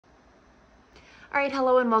All right,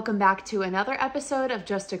 hello and welcome back to another episode of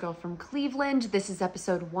Just a Girl from Cleveland. This is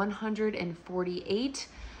episode 148.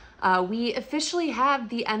 We officially have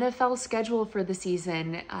the NFL schedule for the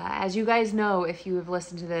season. As you guys know, if you have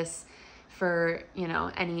listened to this for,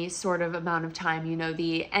 any sort of amount of time,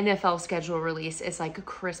 the NFL schedule release is like a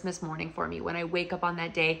Christmas morning for me. When I wake up on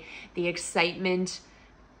that day, the excitement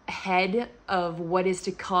ahead of what is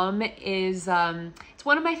to come is, it's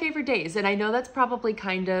one of my favorite days. And I know that's probably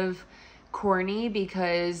kind of corny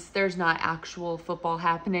because there's not actual football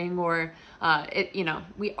happening or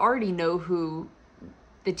we already know who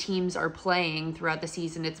the teams are playing throughout the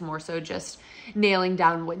season. It's more so just nailing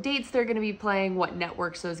down what dates they're going to be playing, what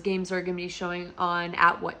networks those games are going to be showing on,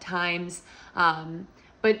 at what times,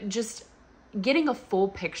 but just getting a full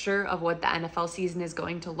picture of what the NFL season is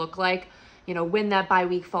going to look like. When that bye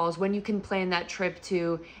week falls, when you can plan that trip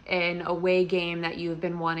to an away game that you've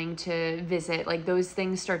been wanting to visit, like those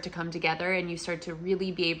things start to come together and you start to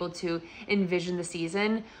really be able to envision the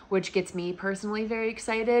season, which gets me personally very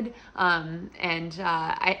excited.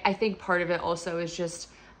 I think part of it also is just,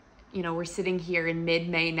 we're sitting here in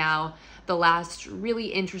mid-May now. The last really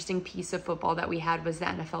interesting piece of football that we had was the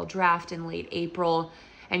NFL draft in late April.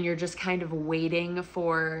 And you're just kind of waiting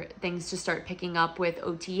for things to start picking up with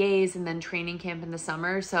OTAs and then training camp in the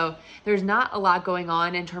summer. So there's not a lot going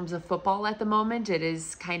on in terms of football at the moment. It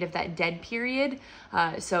is kind of that dead period.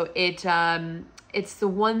 It's the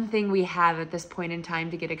one thing we have at this point in time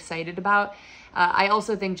to get excited about. I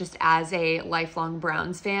also think just as a lifelong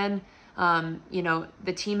Browns fan,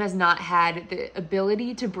 the team has not had the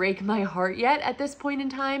ability to break my heart yet at this point in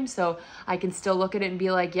time. So I can still look at it and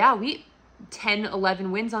be like, yeah, we 10,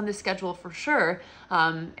 11 wins on this schedule for sure. They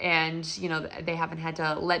haven't had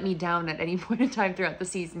to let me down at any point in time throughout the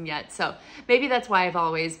season yet. So maybe that's why I've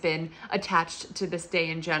always been attached to this day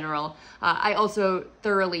in general. I also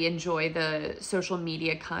thoroughly enjoy the social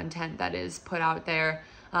media content that is put out there.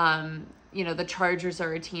 The Chargers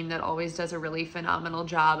are a team that always does a really phenomenal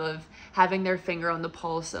job of having their finger on the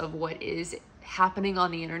pulse of what is happening on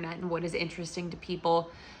the internet and what is interesting to people.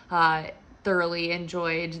 Thoroughly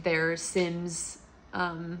enjoyed their Sims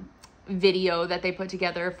video that they put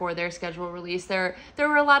together for their schedule release. There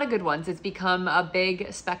were a lot of good ones. It's become a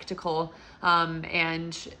big spectacle,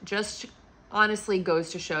 and just honestly goes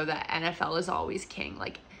to show that NFL is always king.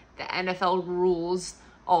 Like the NFL rules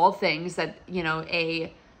all things. That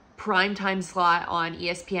a primetime slot on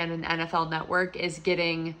ESPN and NFL Network is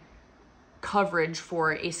getting coverage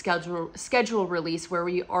for a schedule release where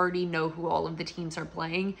we already know who all of the teams are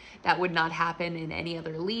playing. That would not happen in any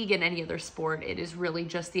other league, in any other sport. It is really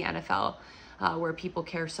just the NFL where people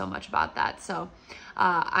care so much about that. So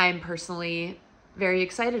I'm personally very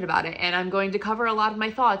excited about it, and I'm going to cover a lot of my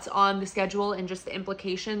thoughts on the schedule and just the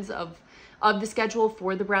implications of the schedule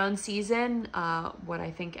for the Browns season, what I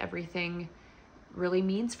think everything really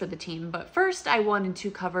means for the team. But first, I wanted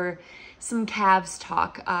to cover some Cavs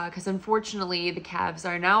talk, because unfortunately the Cavs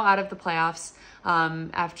are now out of the playoffs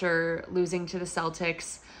after losing to the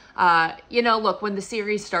Celtics. Look, when the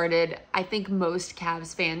series started, I think most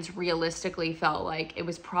Cavs fans realistically felt like it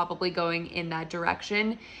was probably going in that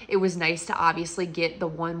direction. It was nice to obviously get the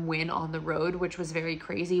one win on the road, which was very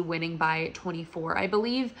crazy, winning by 24, I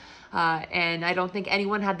believe. And I don't think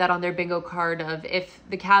anyone had that on their bingo card of if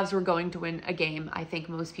the Cavs were going to win a game. I think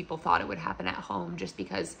most people thought it would happen at home just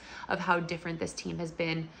because of how different this team has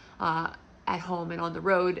been at home and on the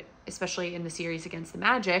road, especially in the series against the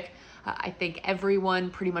Magic. I think everyone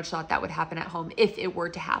pretty much thought that would happen at home if it were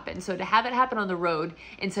to happen. So to have it happen on the road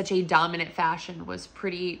in such a dominant fashion was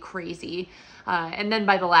pretty crazy. And then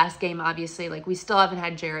by the last game, obviously, we still haven't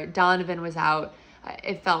had Jarrett. Donovan was out.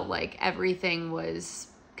 It felt like everything was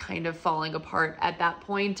kind of falling apart at that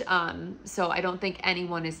point. So I don't think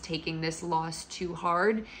anyone is taking this loss too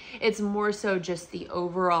hard. It's more so just the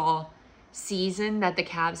overall season that the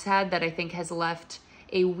Cavs had that I think has left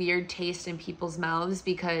a weird taste in people's mouths,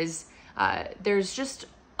 because there's just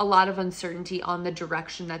a lot of uncertainty on the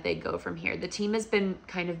direction that they go from here. The team has been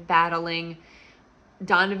kind of battling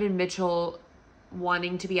Donovan Mitchell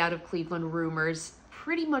wanting to be out of Cleveland rumors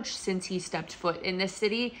pretty much since he stepped foot in this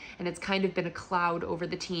city, and it's kind of been a cloud over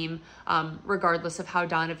the team, regardless of how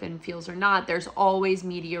Donovan feels or not. There's always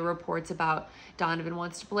media reports about Donovan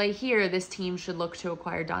wants to play here, this team should look to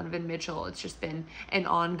acquire Donovan Mitchell. It's just been an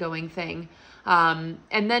ongoing thing. And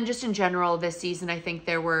then just in general this season, I think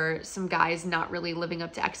there were some guys not really living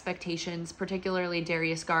up to expectations, particularly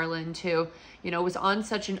Darius Garland, who, was on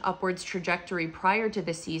such an upwards trajectory prior to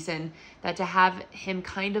this season that to have him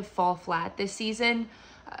kind of fall flat this season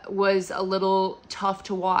was a little tough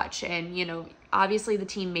to watch. And, obviously the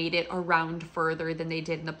team made it around further than they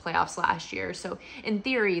did in the playoffs last year. So in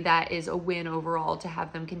theory, that is a win overall to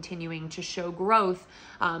have them continuing to show growth.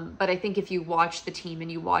 But I think if you watch the team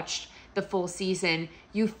and you watched the full season,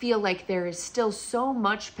 you feel like there is still so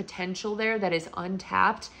much potential there that is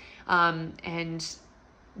untapped, and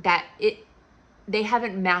that they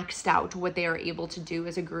haven't maxed out what they are able to do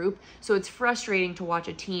as a group. So it's frustrating to watch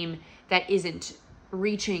a team that isn't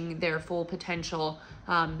reaching their full potential,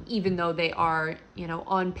 even though they are,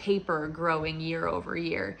 on paper growing year over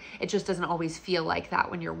year. It just doesn't always feel like that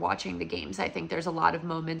when you're watching the games. I think there's a lot of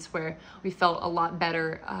moments where we felt a lot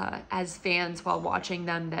better as fans while watching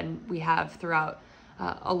them than we have throughout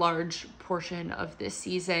a large portion of this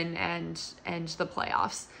season and the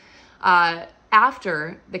playoffs.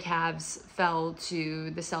 After the Cavs fell to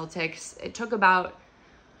the Celtics, it took about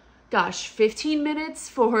 15 minutes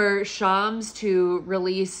for Shams to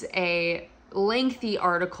release a lengthy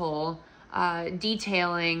article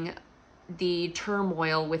detailing the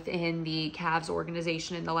turmoil within the Cavs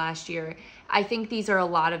organization in the last year. I think these are a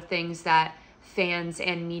lot of things that fans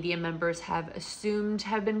and media members have assumed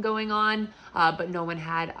have been going on, but no one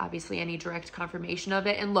had obviously any direct confirmation of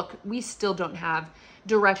it. And look, we still don't have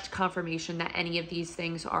direct confirmation that any of these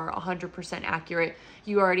things are 100% accurate.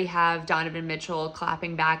 You already have Donovan Mitchell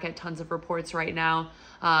clapping back at tons of reports right now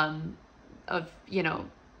of,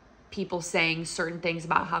 people saying certain things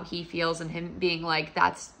about how he feels and him being like,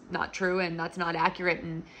 that's not true and that's not accurate,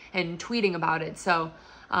 and tweeting about it. So,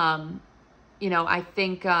 I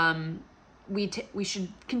think we should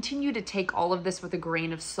continue to take all of this with a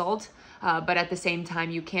grain of salt, but at the same time,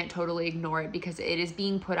 you can't totally ignore it because it is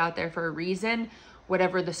being put out there for a reason.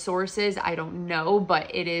 Whatever the source is, I don't know,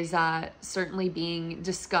 but it is certainly being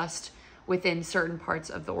discussed within certain parts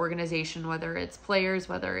of the organization, whether it's players,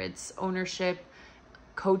 whether it's ownership,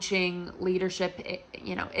 coaching, leadership.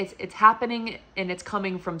 It's happening and it's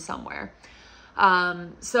coming from somewhere.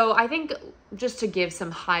 So I think just to give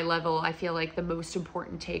some high level, I feel like the most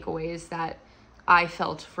important takeaways that I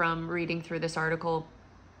felt from reading through this article,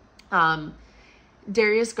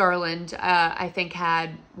 Darius Garland, I think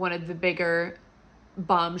had one of the bigger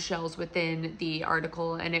bombshells within the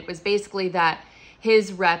article. And it was basically that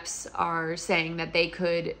his reps are saying that they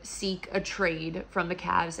could seek a trade from the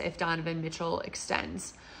Cavs if Donovan Mitchell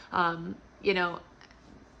extends.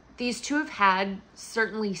 These two have had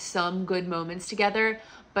certainly some good moments together,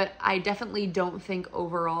 but I definitely don't think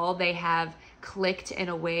overall they have clicked in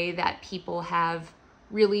a way that people have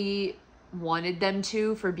really wanted them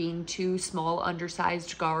to for being two small,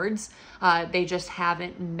 undersized guards. They just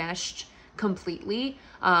haven't meshed completely.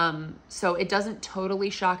 So it doesn't totally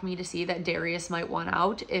shock me to see that Darius might want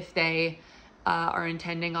out if they are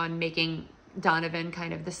intending on making Donovan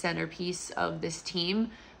kind of the centerpiece of this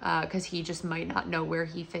team, because he just might not know where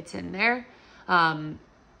he fits in there. And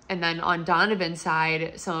then on Donovan's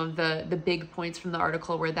side, some of the big points from the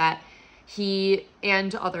article were that he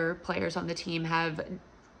and other players on the team have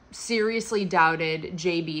seriously doubted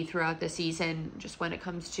JB throughout the season, just when it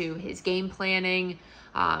comes to his game planning,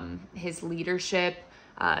 his leadership.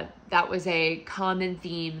 That was a common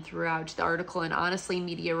theme throughout the article, and honestly,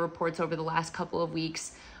 media reports over the last couple of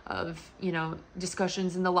weeks of,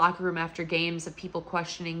 discussions in the locker room after games of people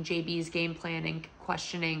questioning JB's game planning,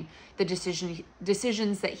 questioning the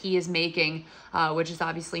decisions that he is making, which is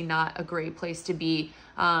obviously not a great place to be.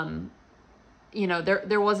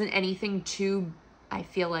 There wasn't anything too, I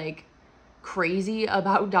feel like, crazy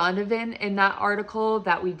about Donovan in that article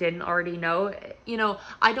that we didn't already know.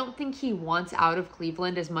 I don't think he wants out of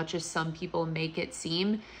Cleveland as much as some people make it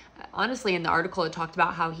seem. Honestly, in the article, it talked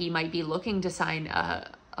about how he might be looking to sign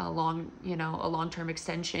a long-term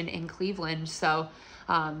extension in Cleveland. So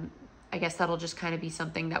I guess that'll just kind of be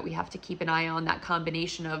something that we have to keep an eye on, that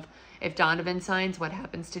combination of if Donovan signs, what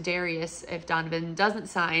happens to Darius? If Donovan doesn't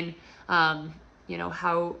sign, how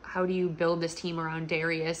do you build this team around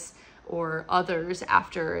Darius or others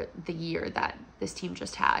after the year that this team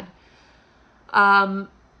just had?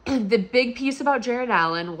 The big piece about Jared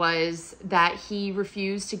Allen was that he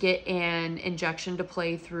refused to get an injection to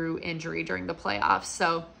play through injury during the playoffs.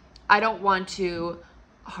 So I don't want to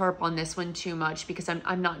harp on this one too much because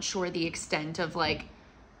I'm not sure the extent of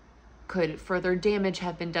could further damage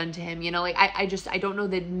have been done to him. I don't know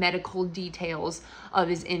the medical details of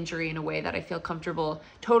his injury in a way that I feel comfortable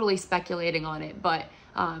totally speculating on it. But,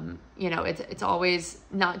 it's always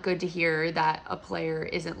not good to hear that a player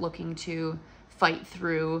isn't looking to fight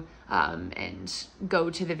through and go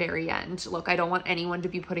to the very end. Look, I don't want anyone to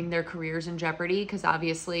be putting their careers in jeopardy because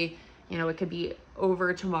obviously, it could be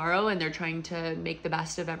over tomorrow and they're trying to make the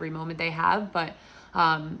best of every moment they have. But,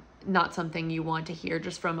 not something you want to hear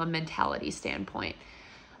just from a mentality standpoint.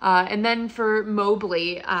 And then for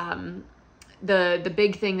Mobley, the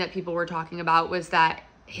big thing that people were talking about was that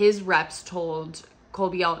his reps told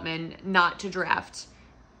Colby Altman not to draft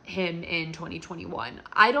him in 2021.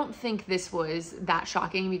 I don't think this was that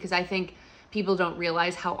shocking because I think people don't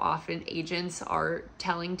realize how often agents are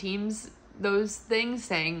telling teams those things,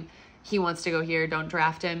 saying he wants to go here, don't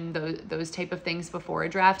draft him, those type of things before a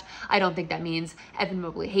draft. I don't think that means Evan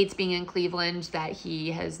Mobley hates being in Cleveland, that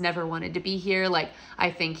he has never wanted to be here. Like,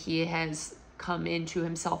 I think he has come into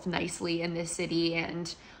himself nicely in this city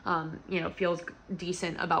and, feels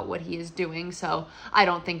decent about what he is doing. So I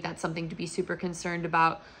don't think that's something to be super concerned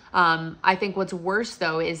about. I think what's worse,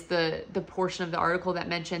 though, is the portion of the article that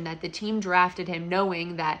mentioned that the team drafted him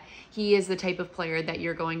knowing that he is the type of player that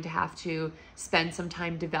you're going to have to spend some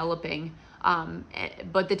time developing.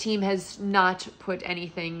 But the team has not put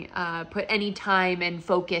any time and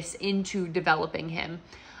focus into developing him.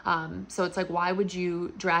 So it's like, why would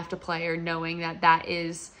you draft a player knowing that that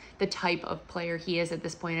is the type of player he is at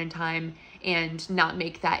this point in time and not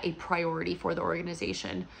make that a priority for the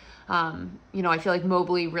organization? I feel like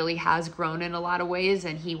Mobley really has grown in a lot of ways,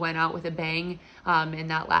 and he went out with a bang in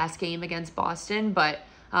that last game against Boston. But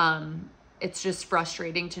it's just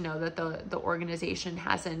frustrating to know that the organization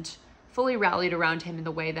hasn't fully rallied around him in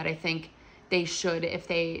the way that I think they should if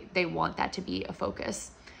they want that to be a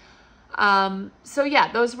focus. So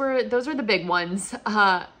yeah, those were the big ones.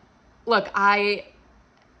 Look,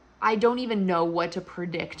 I don't even know what to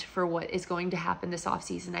predict for what is going to happen this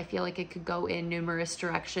offseason. I feel like it could go in numerous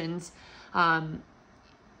directions. I'm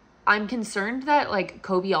concerned that like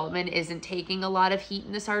Kobe Altman isn't taking a lot of heat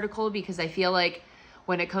in this article, because I feel like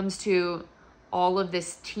when it comes to all of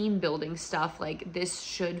this team building stuff, like this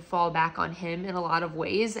should fall back on him in a lot of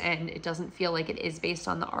ways, and it doesn't feel like it is based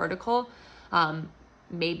on the article.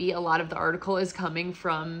 Maybe a lot of the article is coming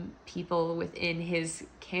from people within his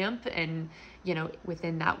camp and,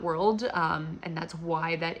 within that world. And that's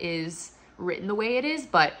why that is written the way it is.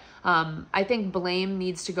 But I think blame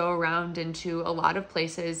needs to go around into a lot of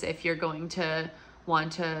places if you're going to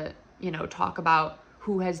want to, talk about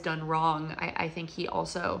who has done wrong. I think he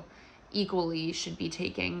also equally should be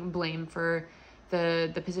taking blame for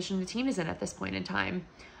the position the team is in at this point in time.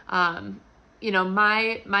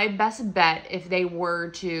 My best bet, if they were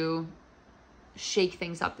to shake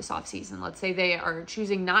things up this offseason, let's say they are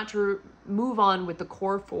choosing not to move on with the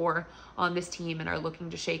core four on this team and are looking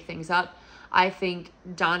to shake things up, I think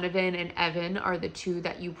Donovan and Evan are the two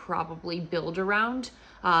that you probably build around.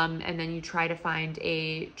 And then you try to find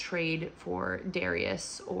a trade for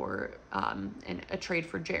Darius or and a trade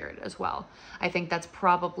for Jared as well. I think that's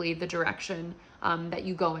probably the direction that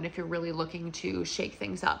you go in if you're really looking to shake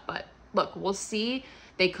things up. But look, we'll see.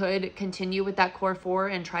 They could continue with that core four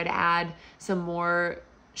and try to add some more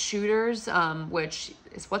shooters, which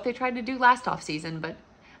is what they tried to do last offseason, but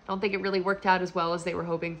I don't think it really worked out as well as they were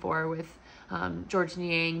hoping for with George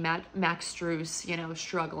Niang, Max Strus,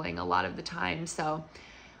 struggling a lot of the time. So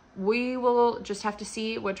we will just have to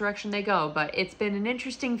see what direction they go. But it's been an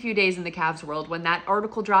interesting few days in the Cavs world. When that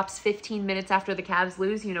article drops 15 minutes after the Cavs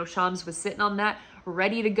lose, Shams was sitting on that,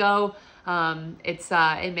 ready to go.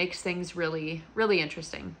 It makes things really, really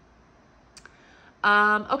interesting.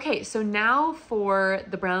 Okay, so now for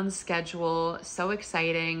the Browns schedule. So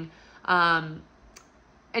exciting.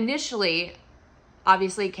 Initially,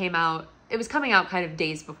 obviously it was coming out kind of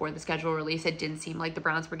days before the schedule release. It didn't seem like the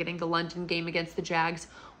Browns were getting the London game against the Jags,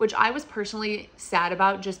 which I was personally sad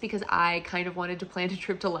about just because I kind of wanted to plan a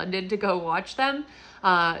trip to London to go watch them.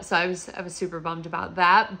 So I was super bummed about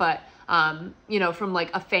that. But from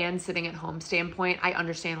like a fan sitting at home standpoint, I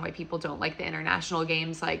understand why people don't like the international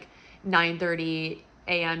games, like 9:30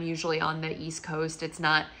 a.m. usually on the East Coast. It's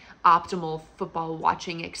not optimal football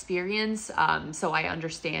watching experience. So I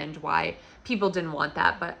understand why people didn't want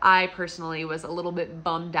that, but I personally was a little bit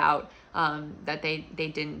bummed out that they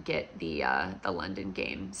didn't get the London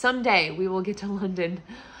game. Someday we will get to London.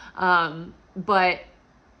 But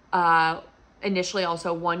initially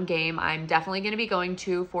also one game I'm definitely going to be going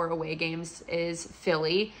to for away games is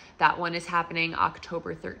Philly. That one is happening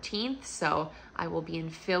October 13th. So I will be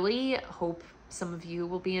in Philly. Hope some of you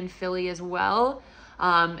will be in Philly as well.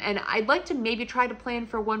 And I'd like to maybe try to plan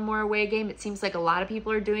for one more away game. It seems like a lot of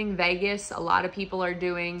people are doing Vegas. A lot of people are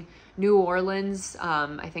doing New Orleans.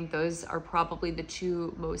 I think those are probably the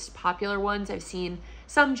two most popular ones. I've seen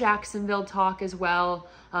some Jacksonville talk as well.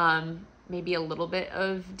 Maybe a little bit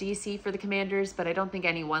of DC for the Commanders, but I don't think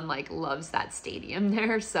anyone loves that stadium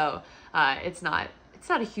there. So it's not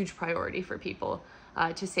a huge priority for people,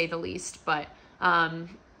 to say the least. But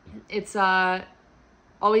it's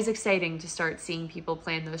always exciting to start seeing people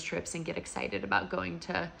plan those trips and get excited about going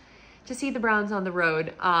to see the Browns on the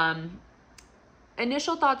road.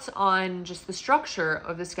 Initial thoughts on just the structure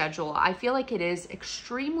of the schedule. I feel like it is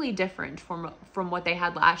extremely different from what they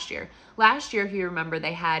had last year. Last year, if you remember,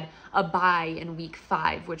 they had a bye in week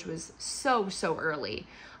 5, which was so early.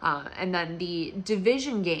 And then the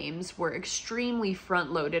division games were extremely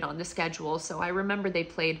front-loaded on the schedule. So I remember they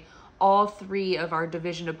played all 3 of our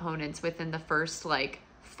division opponents within the first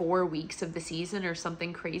 4 weeks of the season or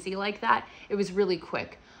something crazy like that. It was really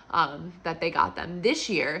quick that they got them. This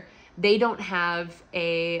year, they don't have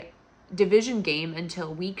a division game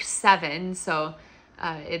until week 7, so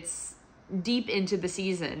it's deep into the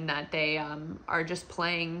season that they are just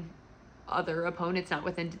playing other opponents not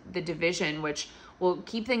within the division, which will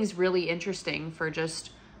keep things really interesting for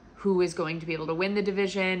just who is going to be able to win the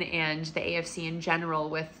division and the AFC in general,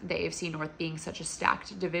 with the AFC North being such a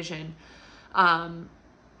stacked division.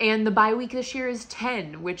 And the bye week this year is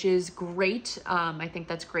 10, which is great. I think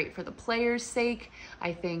that's great for the players' sake.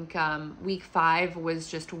 I think week 5 was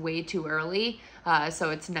just way too early. So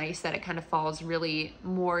it's nice that it kind of falls really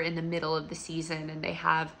more in the middle of the season and they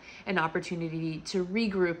have an opportunity to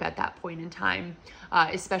regroup at that point in time,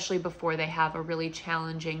 especially before they have a really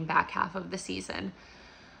challenging back half of the season.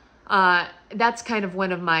 That's kind of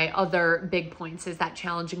one of my other big points, is that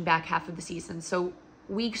challenging back half of the season. So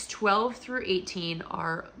weeks 12 through 18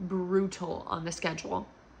 are brutal on the schedule.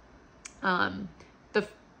 The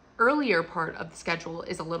earlier part of the schedule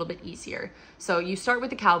is a little bit easier. So you start with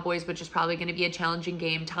the Cowboys, which is probably going to be a challenging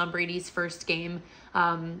game. Tom Brady's first game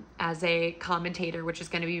as a commentator, which is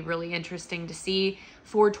going to be really interesting to see.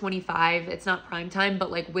 4:25. It's not prime time,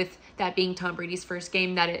 but with that being Tom Brady's first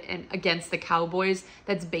game and against the Cowboys,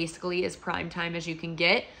 that's basically as prime time as you can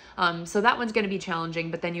get. So that one's going to be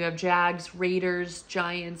challenging, but then you have Jags, Raiders,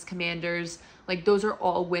 Giants, Commanders. Those are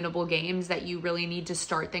all winnable games that you really need to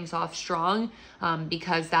start things off strong,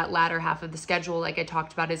 because that latter half of the schedule, like I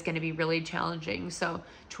talked about, is going to be really challenging. So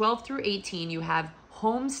 12 through 18, you have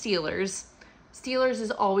home Steelers. Steelers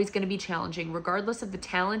is always going to be challenging. Regardless of the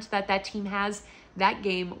talent that team has, that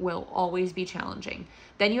game will always be challenging.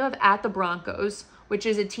 Then you have at the Broncos, which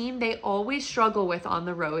is a team they always struggle with on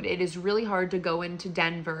the road. It is really hard to go into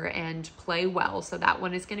Denver and play well, so that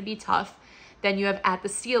one is going to be tough. Then you have at the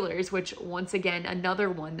Steelers, which once again, another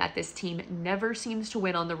one that this team never seems to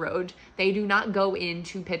win on the road. They do not go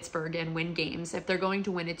into Pittsburgh and win games. If they're going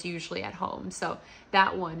to win, it's usually at home. So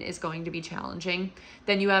that one is going to be challenging.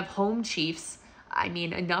 Then you have home Chiefs. I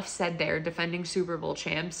mean, enough said there, defending Super Bowl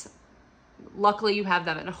champs. Luckily, you have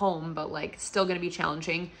them at home, but still going to be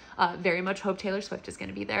challenging. Very much hope Taylor Swift is going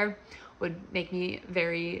to be there. Would make me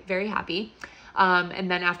very, very happy.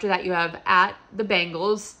 And then after that, you have at the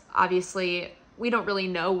Bengals. Obviously, we don't really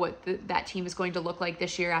know what that team is going to look like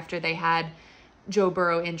this year after they had Joe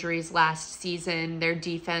Burrow injuries last season. Their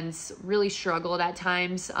defense really struggled at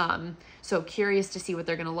times. So curious to see what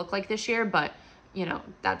they're going to look like this year. But,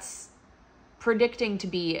 that's predicting to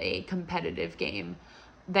be a competitive game.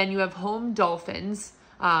 Then you have home Dolphins,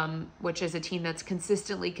 which is a team that's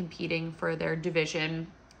consistently competing for their division.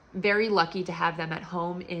 Very lucky to have them at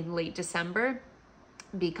home in late December,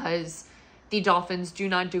 because the Dolphins do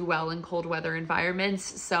not do well in cold weather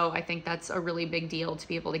environments. So I think that's a really big deal to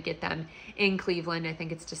be able to get them in Cleveland. I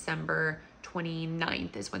think it's December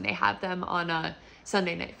 29th is when they have them on a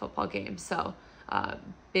Sunday night football game. So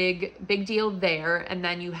big deal there. And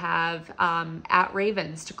then you have at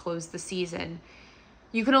Ravens to close the season.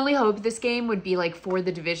 You can only hope this game would be for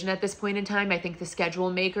the division at this point in time. I think the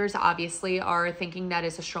schedule makers obviously are thinking that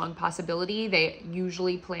is a strong possibility. They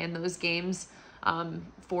usually plan those games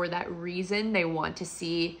for that reason. They want to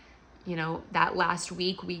see, that last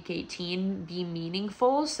week 18, be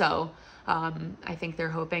meaningful. So I think they're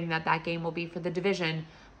hoping that game will be for the division.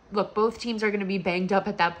 Look, both teams are going to be banged up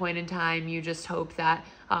at that point in time. You just hope that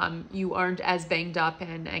you aren't as banged up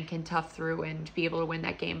and can tough through and be able to win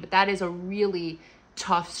that game. But that is a really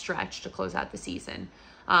tough stretch to close out the season.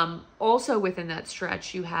 Also within that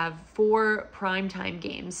stretch, you have 4 primetime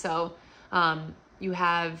games. So you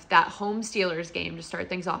have that home Steelers game to start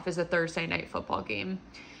things off as a Thursday night football game.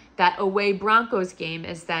 That away Broncos game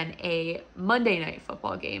is then a Monday night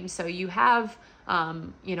football game. So you have,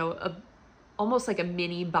 almost like a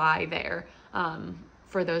mini bye there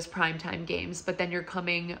for those primetime games. But then you're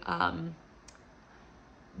coming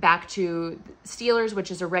back to Steelers, which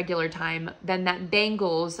is a regular time. Then that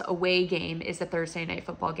Bengals away game is a Thursday night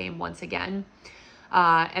football game once again.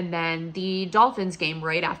 And then the Dolphins game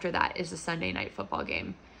right after that is a Sunday night football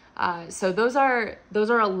game. So those are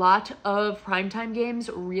a lot of primetime games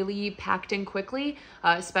really packed in quickly,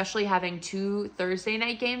 especially having 2 Thursday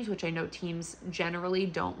night games, which I know teams generally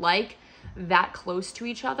don't like that close to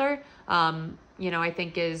each other. I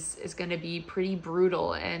think is going to be pretty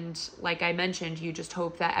brutal. And like I mentioned, you just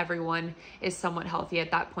hope that everyone is somewhat healthy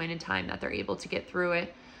at that point in time, that they're able to get through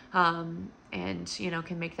it, and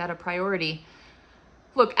can make that a priority.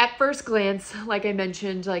 Look, at first glance, like I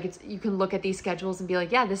mentioned, you can look at these schedules and be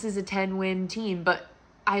like, yeah, this is a 10-win team. But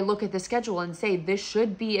I look at the schedule and say, this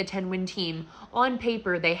should be a 10-win team. On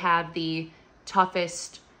paper, they have the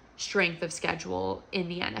toughest strength of schedule in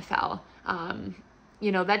the NFL.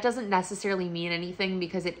 That doesn't necessarily mean anything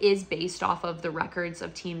because it is based off of the records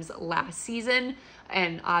of teams last season.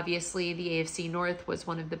 And obviously the AFC North was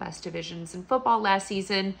one of the best divisions in football last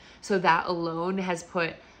season. So that alone has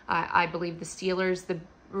put, I believe, the Steelers, the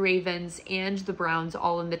Ravens, and the Browns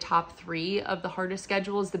all in the top 3 of the hardest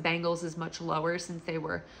schedules. The Bengals is much lower since they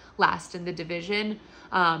were last in the division.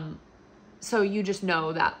 So you just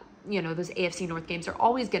know that, those AFC North games are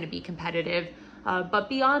always going to be competitive. But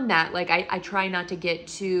beyond that, I try not to get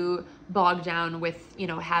too bogged down with,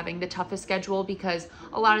 having the toughest schedule, because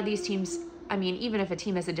a lot of these teams, even if a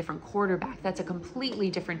team has a different quarterback, that's a completely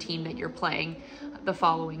different team that you're playing the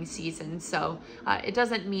following season. So it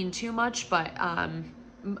doesn't mean too much, but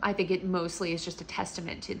I think it mostly is just a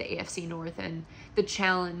testament to the AFC North and the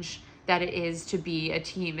challenge that it is to be a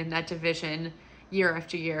team in that division year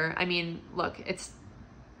after year. Look,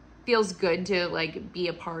 feels good to be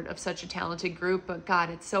a part of such a talented group, but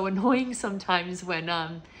God, it's so annoying sometimes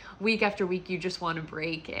when week after week you just want to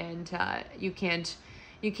break, and you can't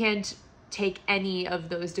take any of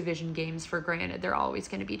those division games for granted. They're always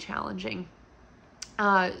going to be challenging.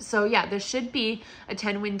 So yeah, this should be a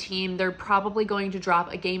 10-win team. They're probably going to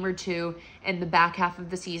drop a game or 2 in the back half of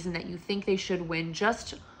the season that you think they should win,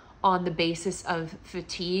 just on the basis of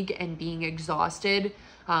fatigue and being exhausted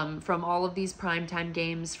from all of these primetime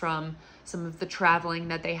games, from some of the traveling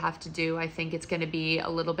that they have to do. I think it's going to be a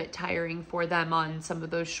little bit tiring for them on some of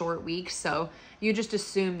those short weeks. So you just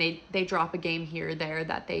assume they drop a game here or there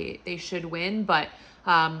that they should win. But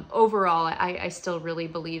overall, I still really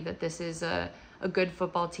believe that this is a good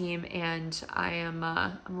football team, and I'm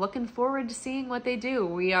looking forward to seeing what they do.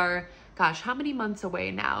 We are, gosh, how many months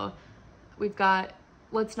away now? We've got,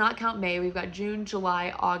 let's not count May, we've got June,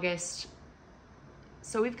 July, August.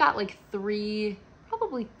 So we've got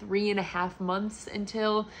probably 3.5 months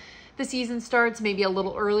until the season starts, maybe a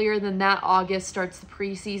little earlier than that. August starts the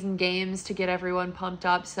preseason games to get everyone pumped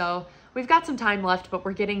up. So we've got some time left, but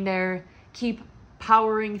we're getting there. Keep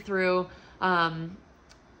powering through.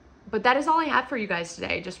 But that is all I have for you guys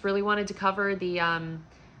today. Just really wanted to cover the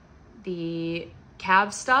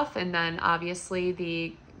Cavs stuff, and then obviously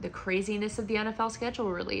the craziness of the NFL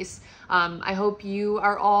schedule release. I hope you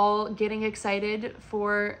are all getting excited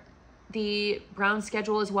for the Browns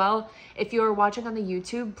schedule as well. If you're watching on the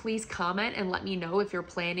YouTube, please comment and let me know if you're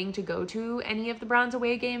planning to go to any of the Browns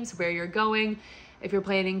away games, where you're going. If you're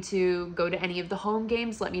planning to go to any of the home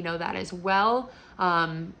games, let me know that as well,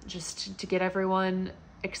 just to get everyone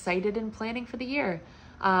excited and planning for the year.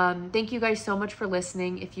 Thank you guys so much for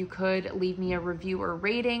listening. If you could leave me a review or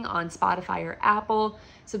rating on Spotify or Apple,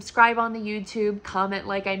 subscribe on the YouTube, comment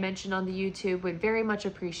like I mentioned on the YouTube, would very much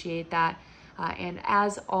appreciate that. And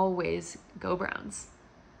as always, go Browns.